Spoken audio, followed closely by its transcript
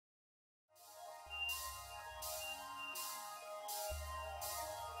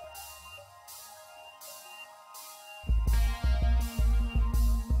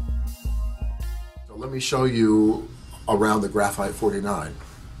Let me show you around the Graphite 49.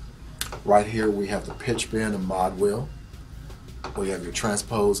 Right here we have the pitch bend and mod wheel. We have your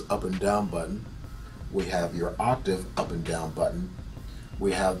transpose up and down button. We have your octave up and down button.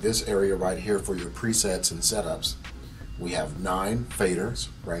 We have this area right here for your presets and setups. We have 9 faders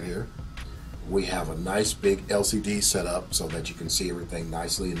right here. We have a nice big LCD setup so that you can see everything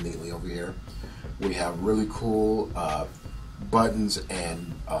nicely and neatly over here. We have really cool buttons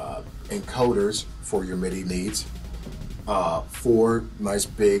and encoders for your MIDI needs. 4 nice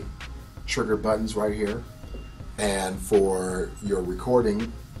big trigger buttons right here. And for your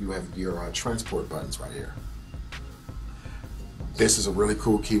recording, you have your transport buttons right here. This is a really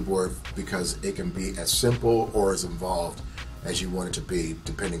cool keyboard because it can be as simple or as involved as you want it to be,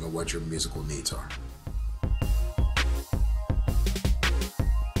 depending on what your musical needs are.